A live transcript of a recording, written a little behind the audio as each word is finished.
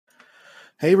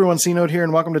Hey everyone, C-Note here,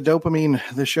 and welcome to Dopamine,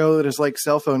 the show that is like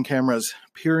cell phone cameras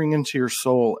peering into your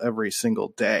soul every single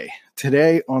day.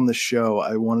 Today on the show,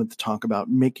 I wanted to talk about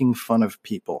making fun of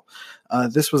people.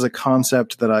 This was a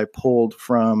concept that I pulled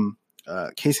from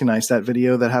Casey Neistat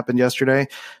video that happened yesterday,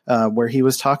 where he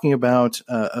was talking about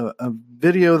a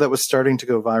video that was starting to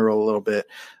go viral a little bit.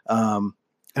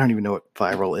 I don't even know what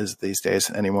viral is these days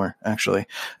anymore, actually.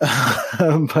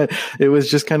 But it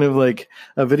was just kind of like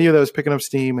a video that was picking up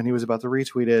steam, and he was about to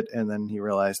retweet it. And then he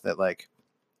realized that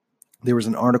there was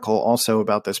an article also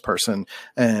about this person,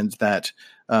 and that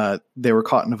they were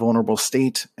caught in a vulnerable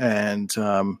state. And,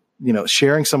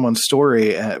 sharing someone's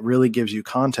story really gives you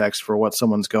context for what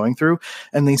someone's going through,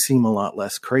 and they seem a lot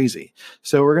less crazy.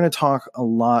 So we're going to talk a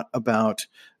lot about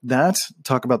that,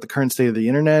 talk about the current state of the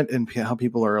internet and how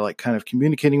people are kind of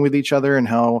communicating with each other, and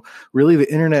how really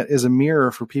the internet is a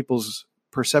mirror for people's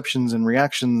perceptions and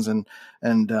reactions, and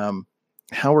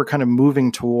how we're kind of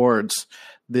moving towards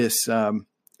this kind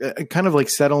of like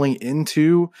settling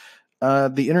into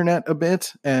the internet a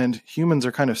bit, and humans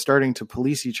are kind of starting to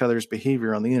police each other's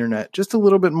behavior on the internet just a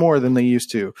little bit more than they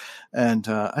used to. And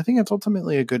I think it's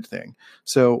ultimately a good thing.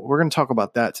 So we're going to talk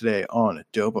about that today on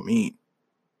Dopamine.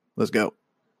 Let's go.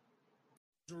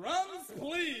 Drums,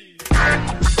 please.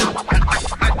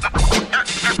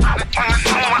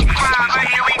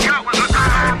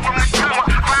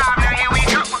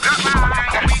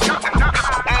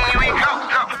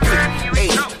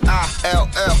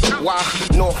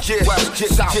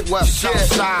 North, west, south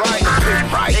side,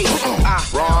 right.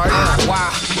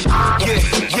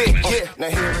 Now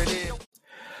here it is.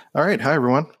 All right. Hi,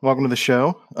 everyone. Welcome to the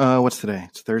show. What's today?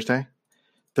 It's Thursday.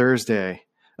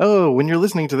 Oh, when you're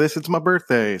listening to this, it's my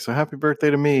birthday. So happy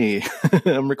birthday to me.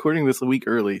 I'm recording this a week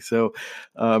early. So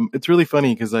it's really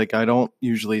funny because I don't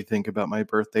usually think about my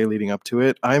birthday leading up to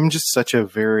it. I'm just such a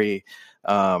very,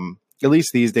 at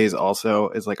least these days also,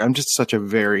 is I'm just such a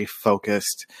very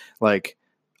focused,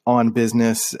 on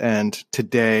business and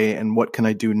today and what can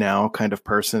I do now kind of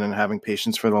person, and having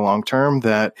patience for the long term,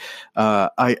 that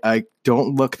I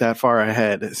don't look that far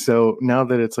ahead. So now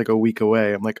that it's a week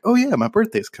away, I'm oh yeah, my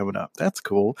birthday's coming up. That's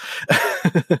cool.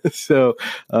 So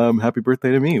happy birthday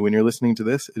to me. When you're listening to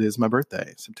this, it is my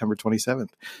birthday, September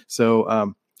 27th.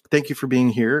 So thank you for being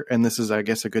here. And this is, I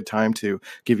guess, a good time to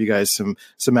give you guys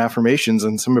some affirmations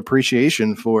and some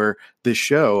appreciation for this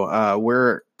show.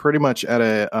 We're pretty much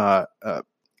at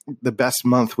the best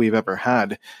month we've ever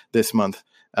had this month.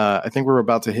 I think we're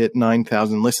about to hit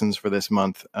 9,000 listens for this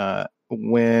month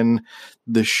when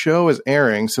the show is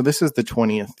airing. So this is the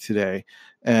 20th today,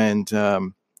 and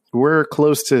we're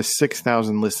close to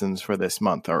 6,000 listens for this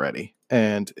month already.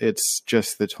 And it's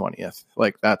just the 20th.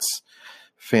 That's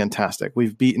fantastic.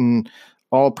 We've beaten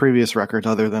all previous records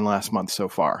other than last month so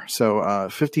far. So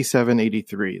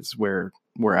 5783 is where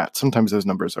we're at. Sometimes those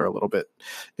numbers are a little bit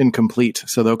incomplete,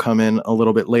 so they'll come in a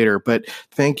little bit later. But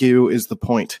thank you is the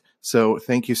point. So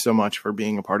thank you so much for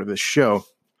being a part of this show.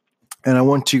 And I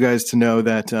want you guys to know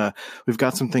that we've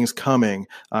got some things coming.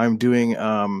 I'm doing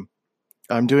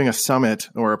a summit,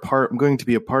 I'm going to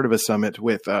be a part of a summit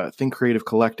with Think Creative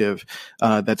Collective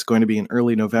that's going to be in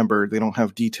early November. They don't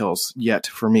have details yet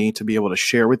for me to be able to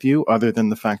share with you, other than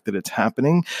the fact that it's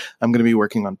happening. I'm going to be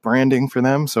working on branding for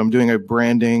them. So I'm doing a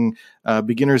branding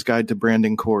beginner's guide to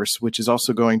branding course, which is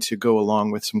also going to go along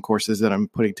with some courses that I'm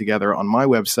putting together on my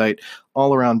website,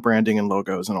 all around branding and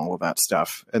logos and all of that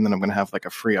stuff. And then I'm going to have a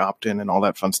free opt-in and all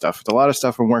that fun stuff. It's a lot of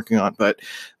stuff I'm working on, but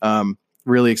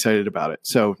really excited about it.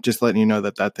 So just letting you know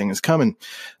that thing is coming.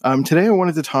 Today I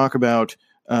wanted to talk about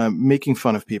making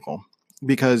fun of people,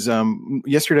 because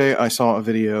yesterday I saw a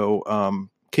video,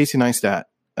 Casey Neistat,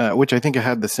 which I think it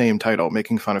had the same title,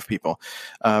 Making Fun of People.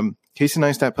 Casey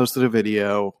Neistat posted a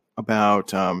video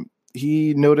about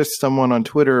he noticed someone on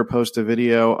Twitter post a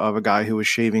video of a guy who was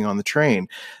shaving on the train.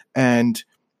 And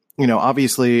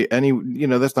obviously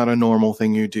that's not a normal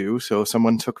thing you do. So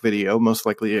someone took video, most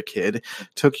likely a kid,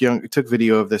 took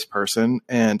video of this person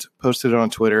and posted it on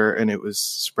Twitter, and it was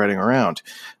spreading around.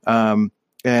 And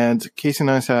Casey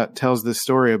Neistat tells this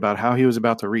story about how he was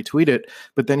about to retweet it,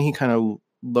 but then he kind of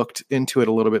looked into it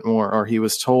a little bit more, or he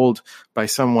was told by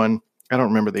someone, I don't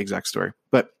remember the exact story,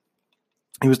 but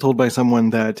he was told by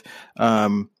someone that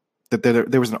that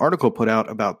there was an article put out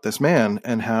about this man,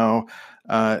 and how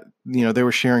they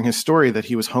were sharing his story, that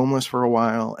he was homeless for a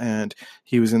while and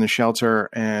he was in a shelter,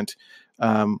 and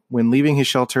when leaving his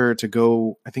shelter to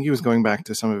go, I think he was going back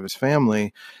to some of his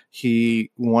family, he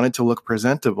wanted to look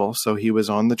presentable, so he was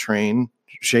on the train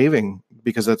shaving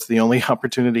because that's the only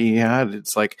opportunity he had.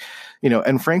 It's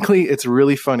and frankly, it's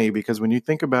really funny because when you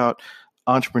think about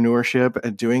entrepreneurship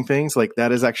and doing things, like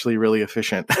that is actually really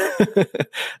efficient.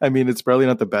 I mean, it's probably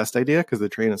not the best idea because the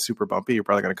train is super bumpy. You're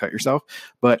probably going to cut yourself,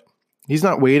 but he's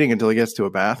not waiting until he gets to a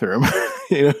bathroom.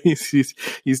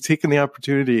 He's taking the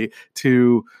opportunity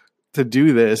to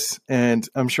do this, and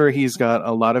I'm sure he's got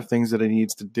a lot of things that he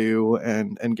needs to do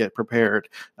and get prepared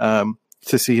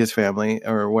to see his family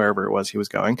or wherever it was he was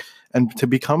going, and to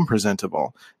become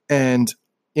presentable. And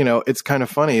it's kind of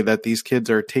funny that these kids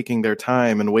are taking their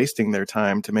time and wasting their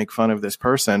time to make fun of this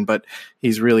person, but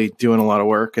he's really doing a lot of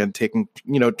work and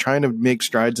trying to make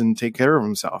strides and take care of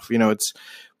himself. It's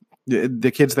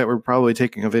the kids that were probably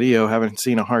taking a video haven't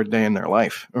seen a hard day in their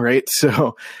life, right?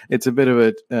 So it's a bit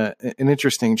of an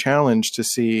interesting challenge to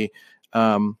see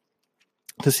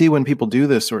when people do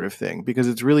this sort of thing, because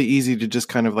it's really easy to just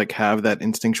kind of like have that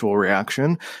instinctual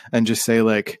reaction and just say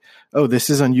like, oh, this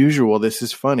is unusual, this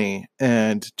is funny,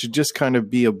 and to just kind of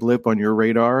be a blip on your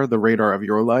radar, the radar of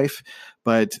your life.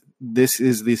 But this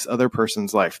is this other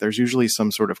person's life. There's usually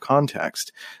some sort of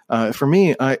context. For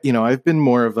me, I've been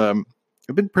more of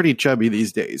I've been pretty chubby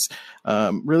these days.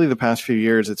 Really, the past few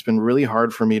years, it's been really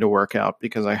hard for me to work out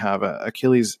because I have an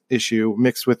Achilles issue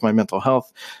mixed with my mental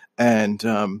health, and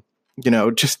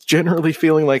just generally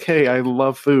feeling like, hey, I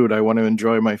love food. I want to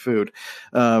enjoy my food.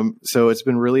 So it's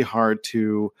been really hard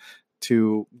to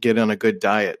get on a good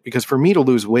diet, because for me to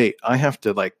lose weight, I have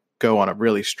to like go on a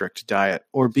really strict diet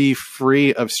or be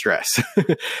free of stress.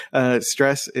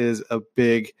 Stress is a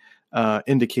big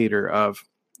indicator of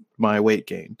my weight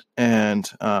gain.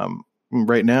 And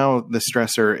right now, the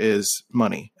stressor is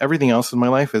money. Everything else in my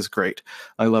life is great.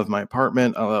 I love my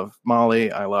apartment. I love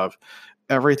Molly. I love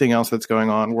everything else that's going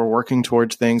on. We're working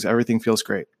towards things. Everything feels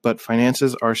great. But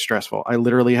finances are stressful. I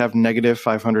literally have negative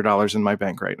 $500 in my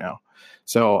bank right now.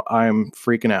 So I'm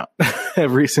freaking out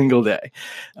every single day.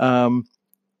 I'm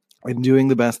doing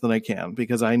the best that I can,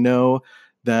 because I know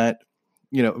that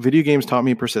video games taught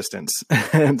me persistence,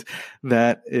 and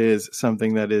that is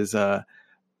something that is a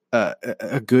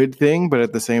good thing. But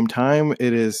at the same time,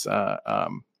 it is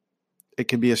it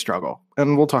can be a struggle,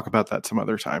 and we'll talk about that some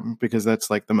other time, because that's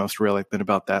like the most real I've been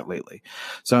about that lately.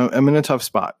 So I'm in a tough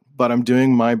spot, but I'm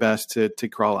doing my best to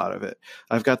crawl out of it.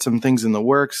 I've got some things in the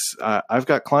works. I've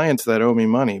got clients that owe me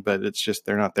money, but it's just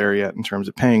they're not there yet in terms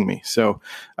of paying me. So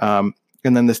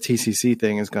and then this TCC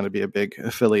thing is going to be a big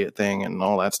affiliate thing and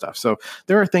all that stuff. So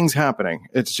there are things happening.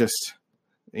 It's just,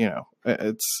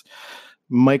 it's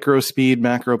micro speed,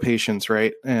 macro patience,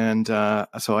 right? And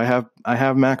so I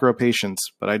have macro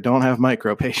patience, but I don't have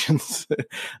micro patience.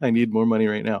 I need more money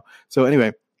right now. So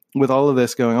anyway, with all of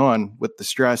this going on, with the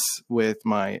stress, with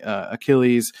my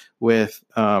Achilles, with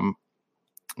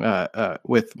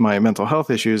my mental health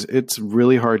issues, it's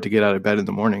really hard to get out of bed in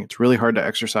the morning. It's really hard to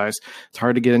exercise. It's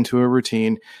hard to get into a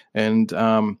routine. And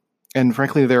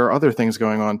frankly, there are other things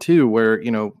going on too, where,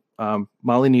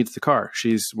 Molly needs the car.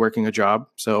 She's working a job.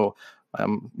 So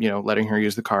I'm, letting her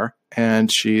use the car, and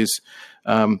she's,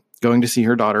 going to see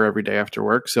her daughter every day after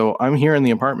work. So I'm here in the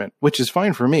apartment, which is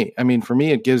fine for me. I mean, for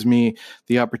me, it gives me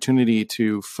the opportunity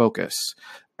to focus,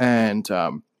 and,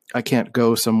 I can't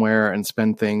go somewhere and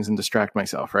spend things and distract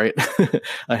myself, right?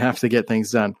 I have to get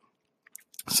things done.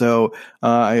 So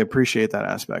I appreciate that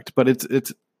aspect, but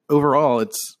it's overall,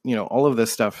 it's, all of this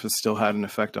stuff has still had an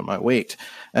effect on my weight.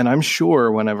 And I'm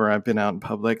sure whenever I've been out in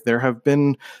public, there have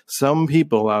been some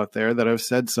people out there that have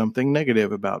said something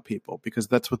negative about people, because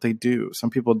that's what they do. Some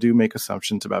people do make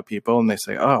assumptions about people, and they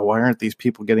say, oh, why aren't these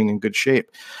people getting in good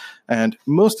shape? And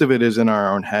most of it is in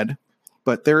our own head.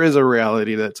 But there is a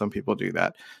reality that some people do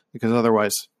that, because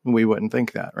otherwise we wouldn't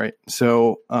think that, right?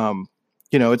 So,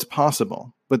 it's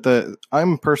possible. But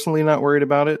I'm personally not worried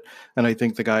about it. And I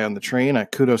think the guy on the train,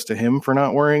 kudos to him for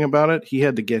not worrying about it. He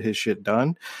had to get his shit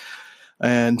done.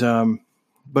 And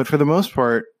but for the most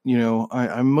part,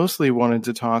 I mostly wanted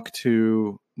to talk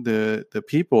to the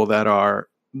people that are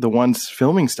the ones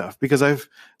filming stuff, because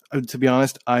to be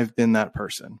honest, I've been that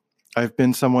person. I've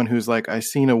been someone who's like, I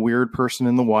seen a weird person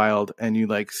in the wild, and you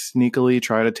like sneakily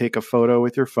try to take a photo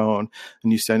with your phone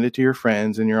and you send it to your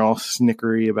friends, and you're all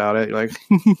snickery about it. You're like,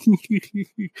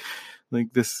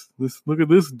 like this, look at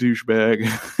this douchebag.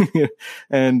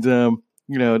 And,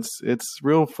 it's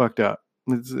real fucked up.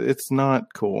 It's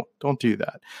not cool. Don't do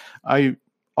that.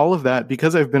 All of that,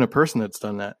 because I've been a person that's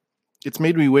done that, it's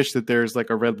made me wish that there's like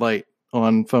a red light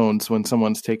on phones when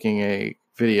someone's taking a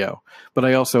video. But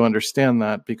I also understand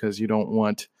that, because you don't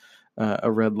want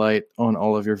a red light on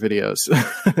all of your videos.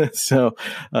 So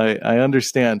I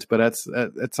understand, but at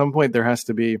some point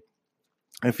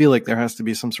I feel like there has to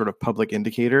be some sort of public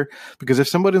indicator, because if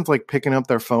somebody's like picking up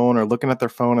their phone or looking at their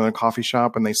phone in a coffee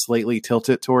shop and they slightly tilt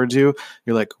it towards you,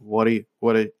 you're like,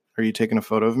 are Are you taking a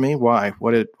photo of me? Why?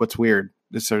 What's weird?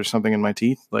 Is there something in my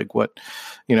teeth? Like what,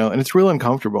 and it's real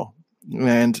uncomfortable.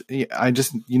 And I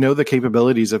just, the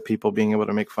capabilities of people being able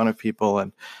to make fun of people.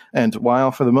 And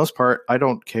while for the most part, I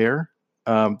don't care,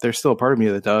 there's still a part of me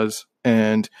that does.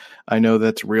 And I know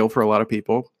that's real for a lot of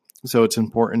people. So it's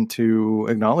important to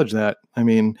acknowledge that. I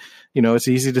mean, it's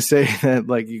easy to say that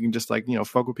like, you can just like,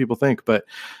 fuck what people think, but,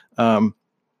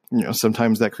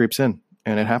 sometimes that creeps in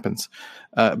and it happens.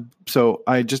 So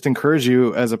I just encourage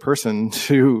you as a person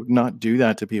to not do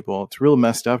that to people. It's real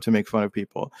messed up to make fun of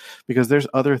people because there's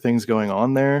other things going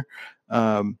on there.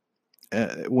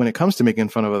 When it comes to making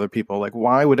fun of other people, like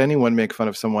why would anyone make fun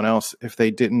of someone else if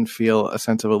they didn't feel a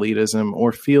sense of elitism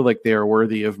or feel like they are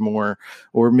worthy of more,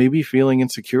 or maybe feeling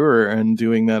insecure and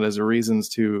doing that as a reasons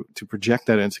to project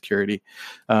that insecurity?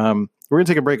 We're going to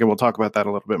take a break and we'll talk about that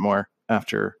a little bit more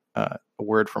after a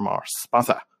word from our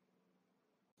sponsor.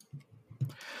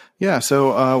 Yeah.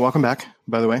 So welcome back,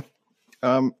 by the way.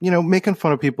 Making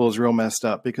fun of people is real messed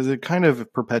up because it kind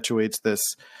of perpetuates this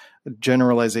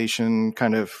generalization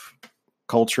kind of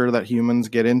culture that humans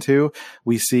get into.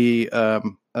 We see a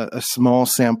small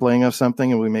sampling of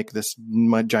something and we make this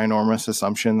ginormous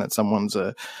assumption that someone's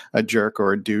a jerk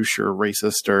or a douche or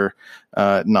racist or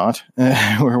not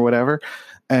or whatever.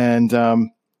 And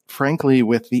frankly,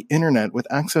 with the internet, with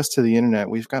access to the internet,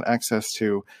 we've got access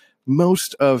to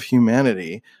most of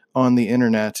humanity on the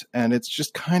internet, and it's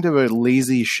just kind of a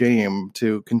lazy shame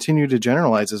to continue to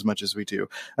generalize as much as we do.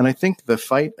 And I think the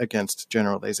fight against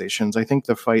generalizations, I think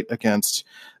the fight against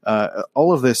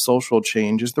all of this social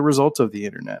change is the result of the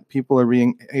internet. People are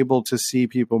being able to see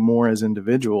people more as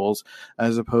individuals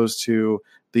as opposed to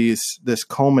this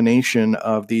culmination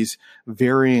of these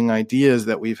varying ideas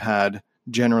that we've had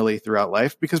generally throughout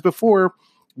life. Because before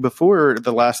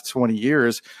the last 20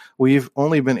 years, we've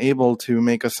only been able to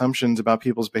make assumptions about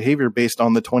people's behavior based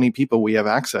on the 20 people we have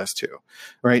access to,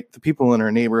 right? The people in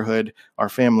our neighborhood, our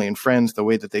family and friends, the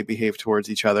way that they behave towards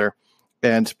each other.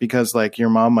 And because like your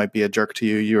mom might be a jerk to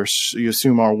you, you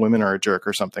assume all women are a jerk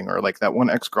or something, or like that one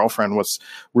ex-girlfriend was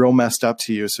real messed up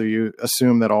to you. So you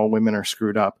assume that all women are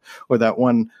screwed up, or that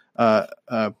one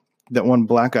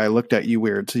black guy looked at you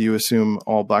weird. So you assume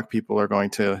all black people are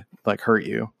going to like hurt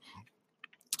you.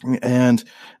 And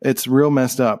it's real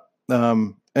messed up.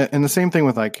 And the same thing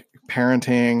with like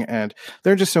parenting, and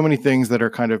there are just so many things that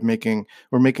are kind of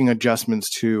we're making adjustments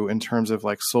to in terms of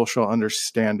like social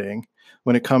understanding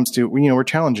when it comes to, we're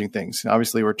challenging things.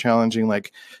 Obviously we're challenging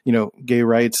like, gay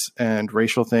rights and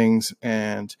racial things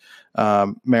and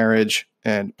marriage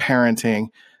and parenting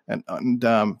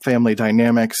and family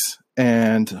dynamics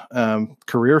and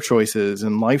career choices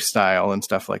and lifestyle and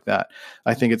stuff like that.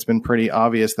 I think it's been pretty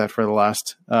obvious that for the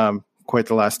last quite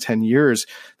the last 10 years,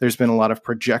 there's been a lot of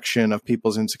projection of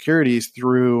people's insecurities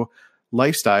through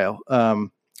lifestyle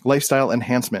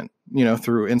enhancement,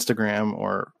 through Instagram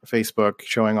or Facebook,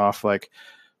 showing off like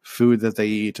food that they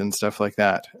eat and stuff like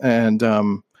that. And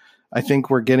I think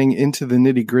we're getting into the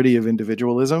nitty gritty of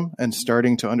individualism and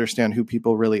starting to understand who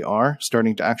people really are,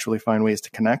 starting to actually find ways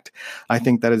to connect. I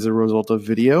think that is a result of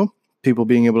video, people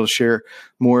being able to share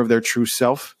more of their true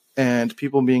self and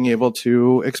people being able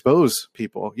to expose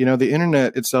people. The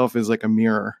internet itself is like a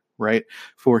mirror, right,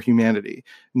 for humanity.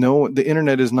 No, the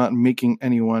internet is not making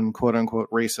anyone quote unquote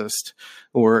racist,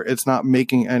 or it's not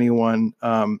making anyone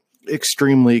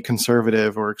extremely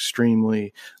conservative or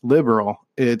extremely liberal.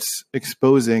 It's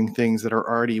exposing things that are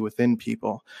already within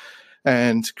people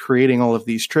and creating all of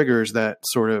these triggers that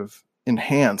sort of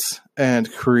enhance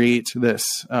and create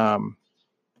this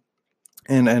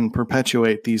and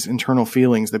perpetuate these internal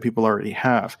feelings that people already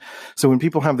have. So when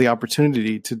people have the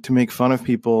opportunity to make fun of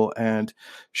people and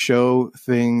show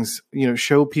things,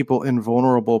 show people in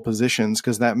vulnerable positions,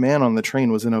 because that man on the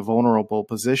train was in a vulnerable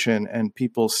position and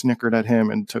people snickered at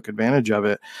him and took advantage of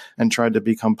it and tried to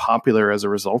become popular as a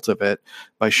result of it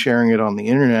by sharing it on the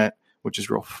internet, which is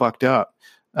real fucked up.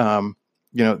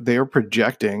 They are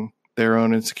projecting their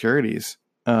own insecurities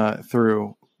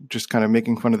through just kind of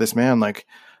making fun of this man like,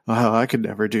 oh, I could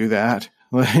never do that,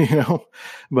 but I don't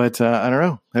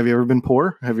know. Have you ever been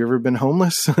poor? Have you ever been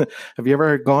homeless? Have you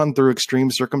ever gone through extreme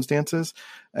circumstances?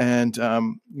 And,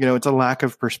 it's a lack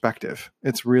of perspective.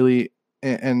 It's really,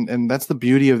 and that's the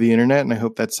beauty of the internet. And I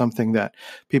hope that's something that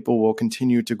people will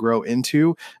continue to grow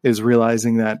into, is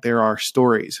realizing that there are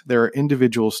stories, there are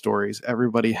individual stories.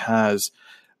 Everybody has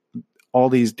all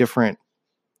these different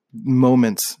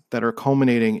moments that are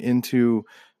culminating into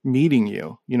meeting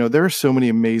you. There are so many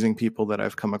amazing people that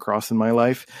I've come across in my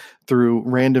life through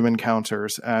random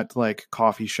encounters at like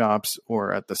coffee shops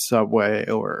or at the subway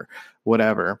or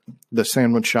whatever, the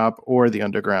sandwich shop or the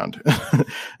underground.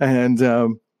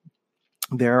 And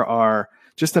there are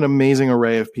just an amazing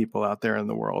array of people out there in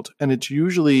the world. And it's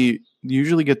usually, you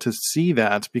usually get to see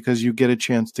that because you get a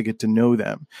chance to get to know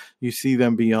them. You see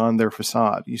them beyond their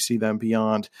facade. You see them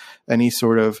beyond any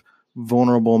sort of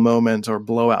vulnerable moment or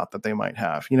blowout that they might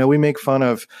have. You know, we make fun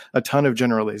of a ton of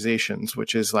generalizations,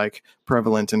 which is like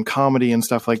prevalent in comedy and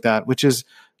stuff like that, which is,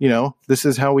 you know, this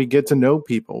is how we get to know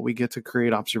people. We get to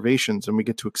create observations and we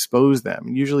get to expose them.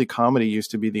 Usually comedy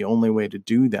used to be the only way to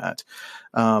do that.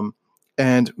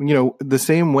 And, you know, the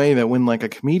same way that when like a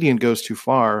comedian goes too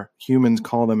far, humans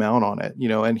call them out on it, you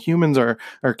know, and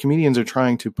comedians are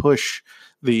trying to push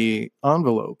the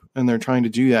envelope and they're trying to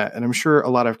do that. And I'm sure a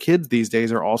lot of kids these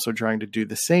days are also trying to do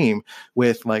the same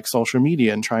with like social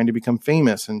media and trying to become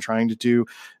famous and trying to do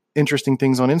interesting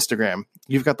things on Instagram.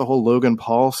 You've got the whole Logan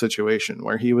Paul situation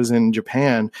where he was in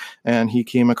Japan and he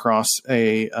came across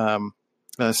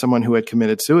someone who had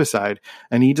committed suicide,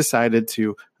 and he decided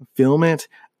to film it,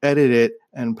 edit it,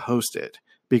 and post it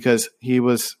because he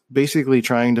was basically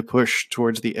trying to push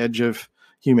towards the edge of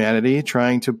humanity,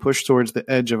 trying to push towards the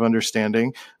edge of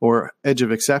understanding or edge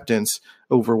of acceptance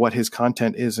over what his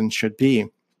content is and should be.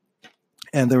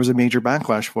 And there was a major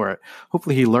backlash for it.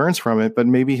 Hopefully he learns from it, but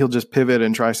maybe he'll just pivot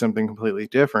and try something completely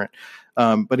different.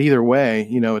 But either way,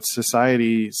 you know, it's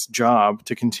society's job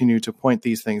to continue to point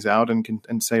these things out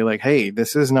and say like, hey,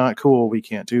 this is not cool. We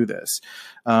can't do this.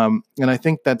 And I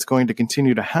think that's going to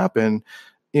continue to happen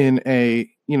in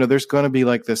there's going to be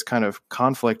like this kind of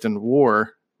conflict and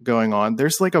war going on.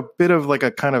 There's like a bit of like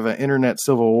a kind of an internet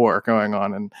civil war going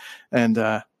on. And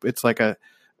it's like an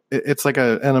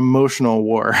emotional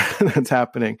war that's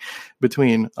happening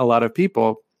between a lot of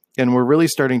people. And we're really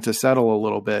starting to settle a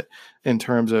little bit in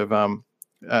terms of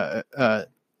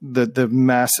the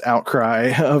mass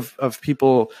outcry of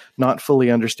people not fully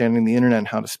understanding the internet and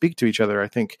how to speak to each other. I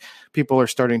think people are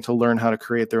starting to learn how to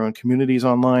create their own communities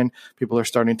online. People are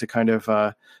starting to kind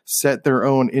of set their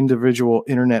own individual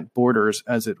internet borders,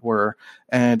 as it were,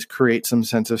 and create some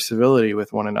sense of civility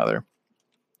with one another.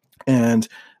 And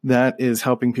that is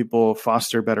helping people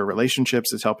foster better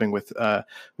relationships. It's helping with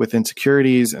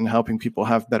insecurities and helping people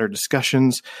have better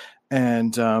discussions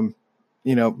and,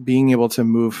 being able to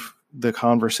move the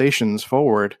conversations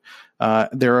forward.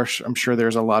 I'm sure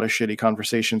there's a lot of shitty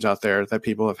conversations out there that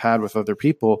people have had with other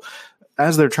people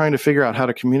as they're trying to figure out how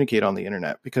to communicate on the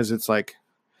internet, because it's like,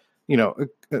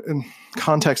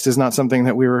 context is not something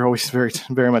that we were always very,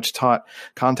 very much taught.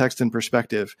 Context and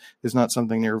perspective is not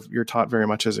something you're taught very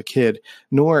much as a kid,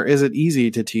 nor is it easy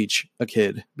to teach a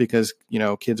kid because,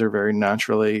 kids are very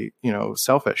naturally,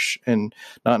 selfish, and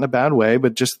not in a bad way,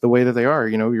 but just the way that they are.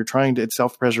 It's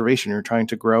self-preservation. You're trying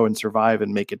to grow and survive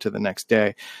and make it to the next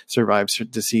day, survive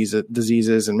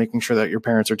diseases and making sure that your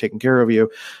parents are taking care of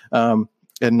you, and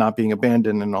not being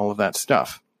abandoned and all of that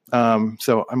stuff.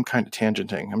 So I'm kind of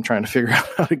tangenting. I'm trying to figure out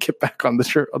how to get back on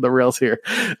the rails here.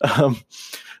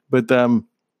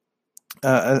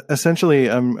 Essentially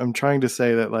I'm trying to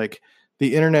say that like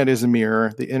the internet is a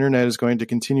mirror. The internet is going to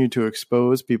continue to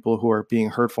expose people who are being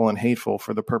hurtful and hateful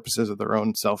for the purposes of their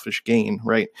own selfish gain,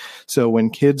 right? So when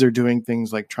kids are doing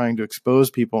things like trying to expose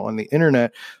people on the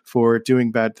internet for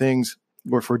doing bad things,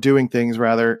 or for doing things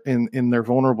rather in their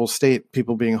vulnerable state,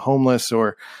 people being homeless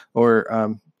or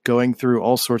going through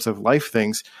all sorts of life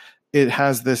things, it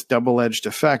has this double-edged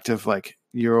effect of like,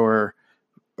 you're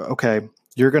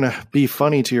going to be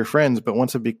funny to your friends, but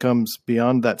once it becomes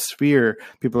beyond that sphere,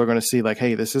 people are going to see like,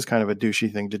 hey, this is kind of a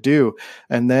douchey thing to do,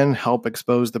 and then help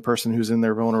expose the person who's in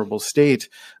their vulnerable state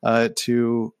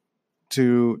to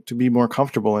be more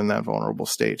comfortable in that vulnerable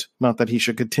state. Not that he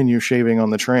should continue shaving on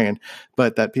the train,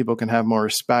 but that people can have more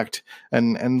respect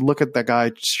and look at that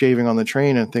guy shaving on the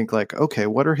train and think like, okay,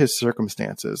 what are his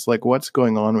circumstances? Like, what's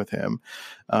going on with him?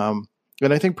 And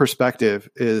I think perspective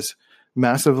is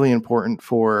massively important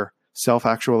for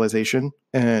self-actualization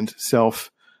and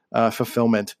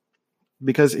self-fulfillment.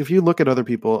 Because if you look at other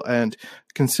people and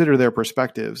consider their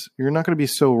perspectives, you're not going to be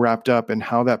so wrapped up in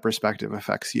how that perspective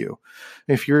affects you.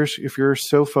 If you're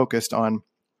so focused on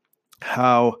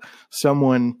how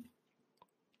someone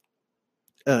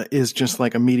is just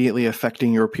like immediately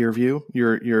affecting your peer view,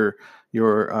 your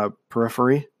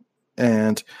periphery,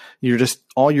 and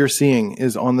all you're seeing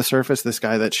is on the surface this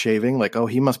guy that's shaving, like, oh,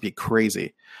 he must be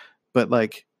crazy, but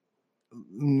like,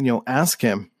 ask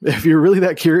him. If you're really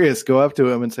that curious, go up to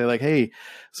him and say like, hey,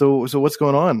 so what's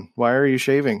going on? Why are you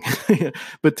shaving?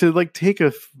 But to like take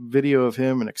a video of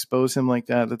him and expose him like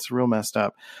that, that's real messed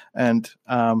up. And,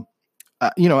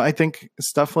 I think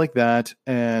stuff like that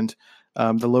and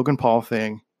the Logan Paul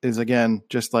thing is, again,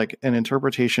 just like an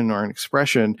interpretation or an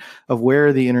expression of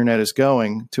where the internet is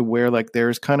going, to where like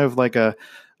there's kind of like a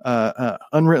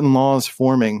unwritten laws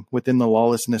forming within the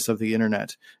lawlessness of the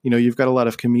internet. You've got a lot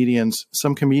of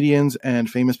some comedians and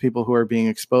famous people who are being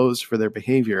exposed for their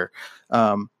behavior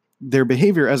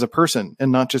as a person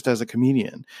and not just as a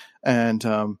comedian.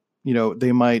 And,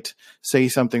 they might say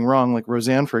something wrong. Like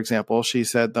Roseanne, for example, she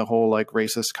said the whole like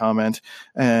racist comment,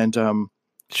 and,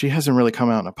 she hasn't really come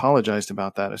out and apologized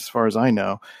about that as far as I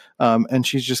know. And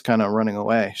she's just kind of running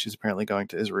away. She's apparently going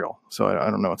to Israel. So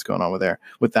I don't know what's going on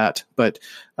with that. But,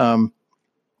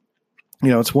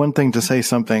 it's one thing to say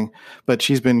something, but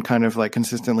she's been kind of like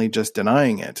consistently just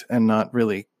denying it and not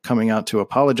really coming out to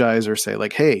apologize or say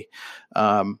like, hey,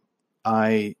 that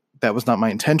was not my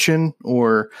intention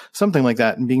or something like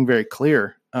that, and being very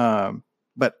clear.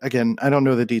 But again, I don't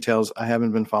know the details. I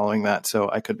haven't been following that, so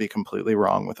I could be completely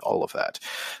wrong with all of that.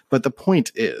 But the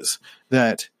point is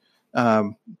that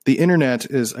the internet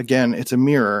is, again, it's a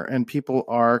mirror, and people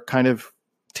are kind of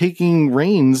taking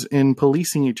reins in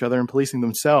policing each other and policing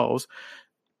themselves.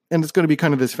 And it's going to be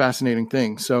kind of this fascinating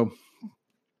thing. So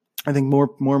I think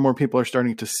more and more people are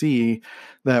starting to see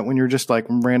that when you're just like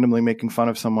randomly making fun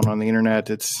of someone on the internet,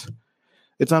 it's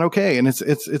not okay. And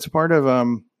it's part of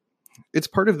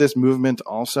this movement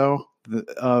also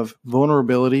of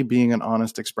vulnerability being an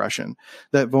honest expression.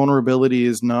 That vulnerability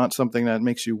is not something that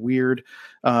makes you weird,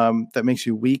 that makes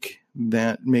you weak,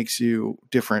 that makes you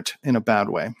different in a bad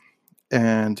way.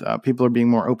 And people are being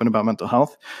more open about mental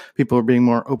health. People are being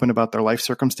more open about their life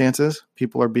circumstances.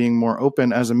 People are being more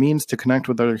open as a means to connect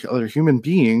with other human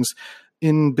beings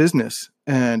in business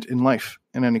and in life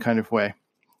in any kind of way.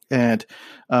 And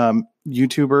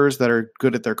YouTubers that are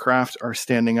good at their craft are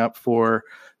standing up for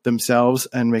themselves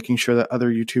and making sure that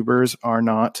other YouTubers are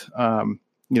not,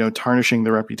 tarnishing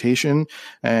their reputation,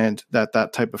 and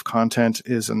that type of content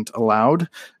isn't allowed.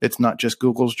 It's not just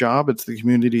Google's job. It's the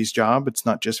community's job. It's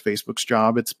not just Facebook's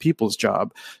job. It's people's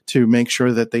job to make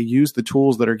sure that they use the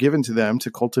tools that are given to them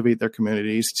to cultivate their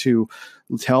communities, to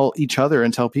tell each other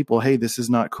and tell people, hey, this is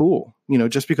not cool.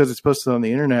 Just because it's posted on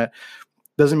the internet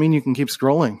doesn't mean you can keep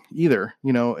scrolling either.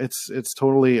 It's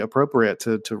totally appropriate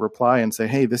to reply and say,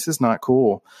 hey, this is not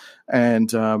cool.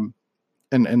 And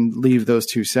leave those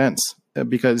 2 cents,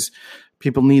 because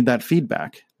people need that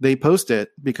feedback. They post it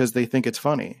because they think it's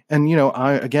funny. And,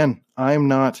 I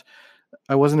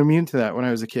wasn't immune to that when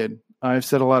I was a kid. I've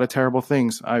said a lot of terrible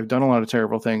things. I've done a lot of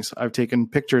terrible things. I've taken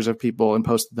pictures of people and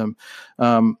posted them.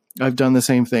 I've done the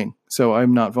same thing. So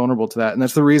I'm not vulnerable to that. And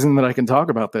that's the reason that I can talk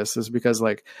about this, is because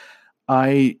like,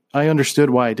 I understood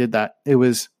why I did that. It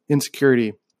was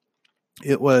insecurity.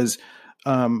 It was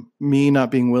me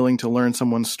not being willing to learn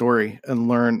someone's story and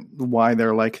learn why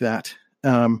they're like that.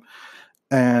 And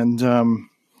I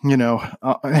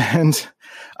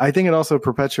think it also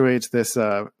perpetuates this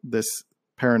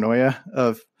paranoia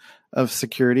of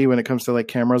security when it comes to like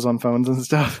cameras on phones and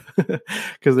stuff.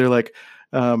 Cause they're like,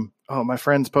 oh, my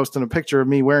friend's posting a picture of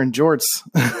me wearing jorts.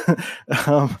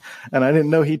 And I didn't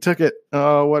know he took it.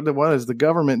 Oh, what is the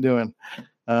government doing?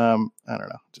 I don't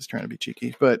know, just trying to be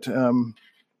cheeky, but,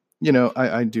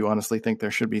 I do honestly think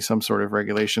there should be some sort of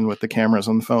regulation with the cameras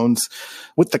on the phones,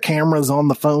 on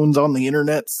the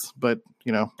internets. But,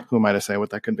 who am I to say what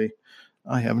that could be?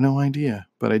 I have no idea,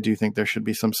 but I do think there should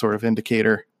be some sort of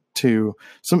indicator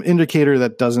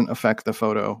that doesn't affect the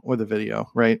photo or the video.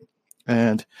 Right.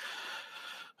 And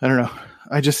I don't know.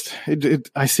 I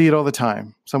see it all the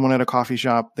time. Someone at a coffee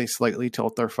shop, they slightly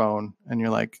tilt their phone and you're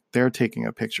like, they're taking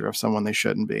a picture of someone they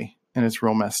shouldn't be. And it's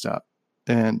real messed up.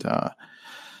 And,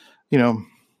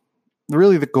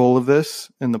 really the goal of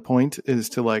this and the point is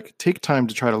to like take time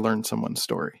to try to learn someone's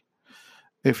story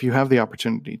if you have the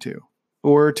opportunity to,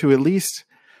 or to at least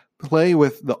play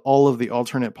with all of the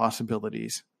alternate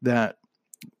possibilities that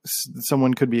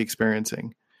someone could be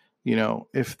experiencing.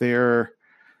 If they're,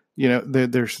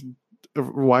 there's a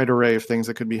wide array of things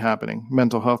that could be happening,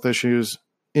 mental health issues,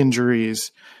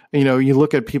 injuries. You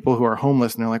look at people who are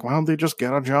homeless and they're like, why don't they just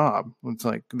get a job? It's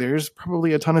like, there's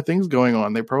probably a ton of things going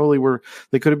on. They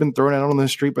could have been thrown out on the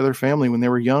street by their family when they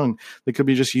were young. They could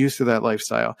be just used to that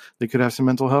lifestyle. They could have some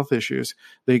mental health issues.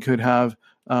 They could have,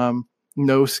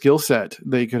 no skill set.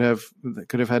 They could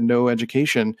have had no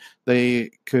education.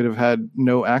 They could have had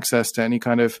no access to any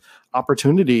kind of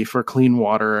opportunity for clean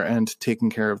water and taking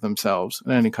care of themselves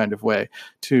in any kind of way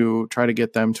to try to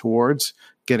get them towards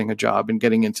getting a job and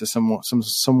getting into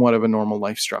somewhat of a normal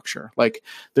life structure. Like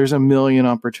there's a million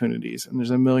opportunities and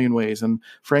there's a million ways. And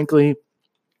frankly,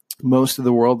 most of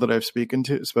the world that I've spoken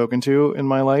to in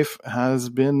my life has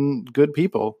been good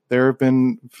people. There have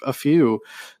been a few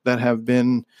that have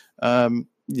been,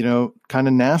 kind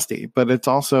of nasty, but it's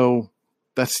also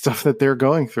that's stuff that they're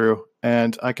going through,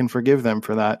 and I can forgive them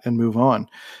for that and move on.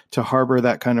 To harbor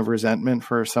that kind of resentment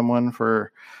for someone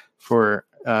for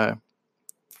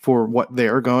what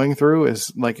they're going through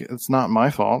is like, it's not my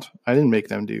fault. I didn't make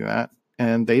them do that,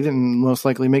 and they didn't most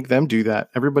likely make them do that.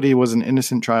 Everybody was an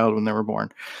innocent child when they were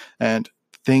born, and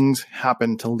things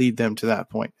happen to lead them to that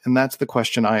point. And that's the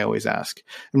question I always ask.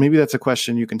 And maybe that's a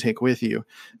question you can take with you,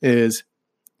 is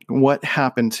what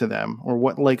happened to them, or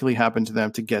what likely happened to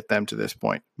them to get them to this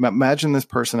point. Imagine this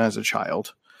person as a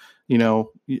child.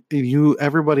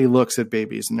 Everybody looks at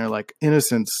babies and they're like,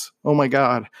 innocence. Oh my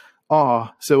God.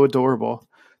 Aw, so adorable.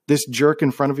 This jerk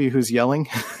in front of you who's yelling,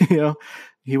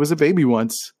 he was a baby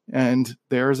once, and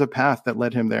there's a path that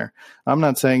led him there. I'm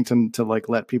not saying to like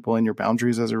let people in your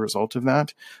boundaries as a result of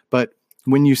that, but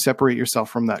when you separate yourself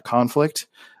from that conflict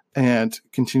and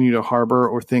continue to harbor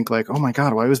or think like, oh my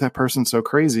God, why was that person so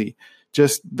crazy?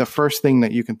 Just the first thing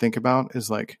that you can think about is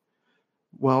like,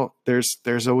 well,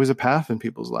 there's always a path in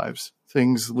people's lives.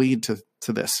 Things lead to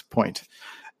this point.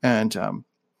 And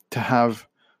to have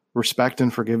respect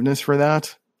and forgiveness for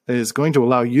that is going to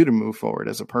allow you to move forward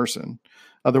as a person.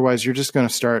 Otherwise, you're just going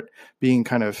to start being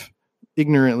kind of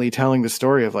ignorantly telling the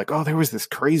story of like, oh, there was this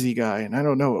crazy guy and I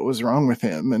don't know what was wrong with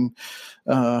him. And,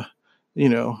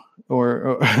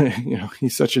 or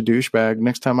he's such a douchebag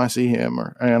next time I see him,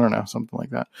 or I don't know, something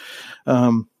like that.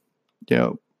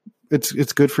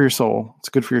 It's good for your soul. It's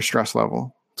good for your stress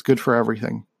level. It's good for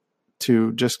everything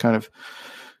to just kind of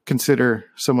consider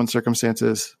someone's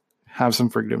circumstances, have some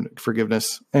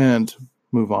forgiveness, and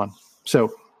move on.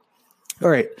 So, all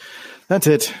right, that's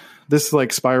it. This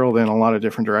like spiraled in a lot of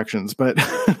different directions, but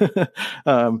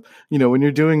when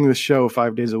you're doing this show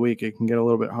 5 days a week, it can get a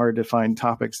little bit hard to find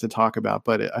topics to talk about.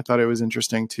 But I thought it was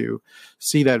interesting to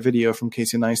see that video from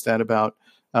Casey Neistat about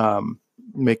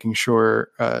making sure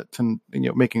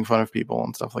making fun of people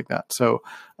and stuff like that. So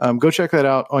go check that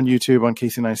out on YouTube on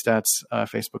Casey Neistat's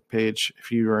Facebook page.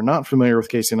 If you are not familiar with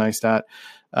Casey Neistat,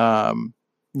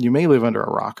 you may live under a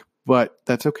rock, but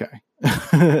that's okay.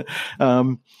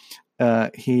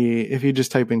 If you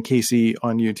just type in Casey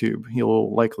on YouTube,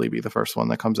 he'll likely be the first one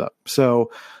that comes up.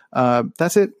 So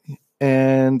that's it.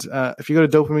 And if you go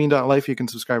to dopamine.life, you can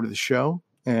subscribe to the show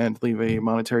and leave a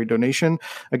monetary donation.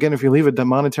 Again, if you leave a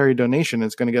monetary donation,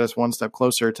 it's going to get us one step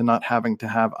closer to not having to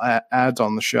have ads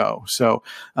on the show. So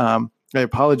I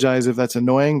apologize if that's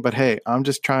annoying, but hey, I'm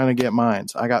just trying to get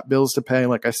mines. I got bills to pay.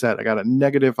 Like I said, I got a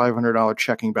negative $500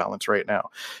 checking balance right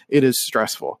now. It is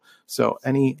stressful. So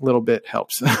any little bit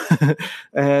helps.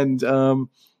 And,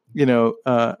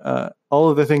 all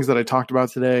of the things that I talked about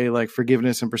today, like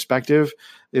forgiveness and perspective,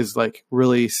 is like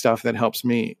really stuff that helps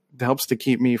to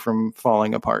keep me from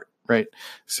falling apart. Right.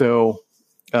 So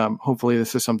hopefully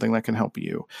this is something that can help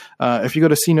you. If you go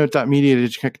to cnote.media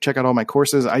to check out all my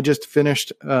courses, I just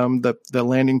finished the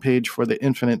landing page for the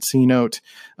Infinite C-Note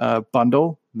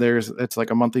bundle. It's like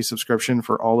a monthly subscription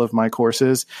for all of my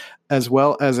courses, as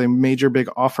well as a major big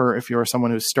offer if you're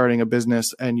someone who's starting a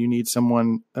business and you need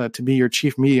someone to be your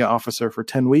chief media officer for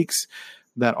 10 weeks.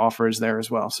 That offer is there as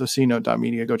well. So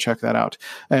cnote.media, go check that out.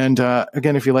 And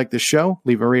again, if you like this show,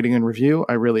 leave a rating and review.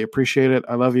 I really appreciate it.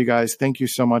 I love you guys. Thank you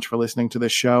so much for listening to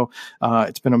this show.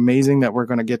 It's been amazing that we're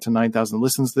going to get to 9,000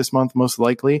 listens this month, most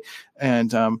likely.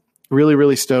 And really,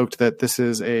 really stoked that this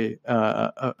is a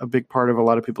big part of a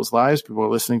lot of people's lives. People are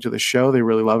listening to the show. They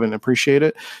really love it and appreciate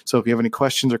it. So if you have any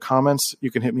questions or comments,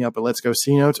 you can hit me up at Let's Go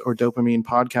C-Note or Dopamine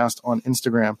Podcast on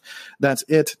Instagram. That's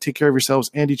it. Take care of yourselves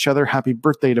and each other. Happy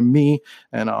birthday to me,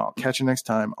 and I'll catch you next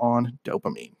time on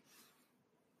Dopamine.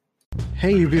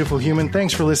 Hey, you beautiful human.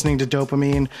 Thanks for listening to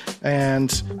Dopamine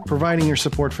and providing your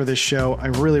support for this show. I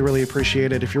really, really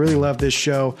appreciate it. If you really love this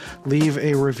show, leave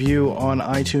a review on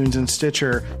iTunes and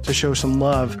Stitcher to show some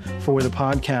love for the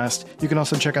podcast. You can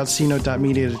also check out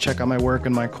cnote.media to check out my work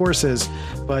and my courses.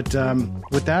 But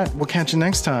with that, we'll catch you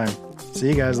next time. See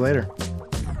you guys later.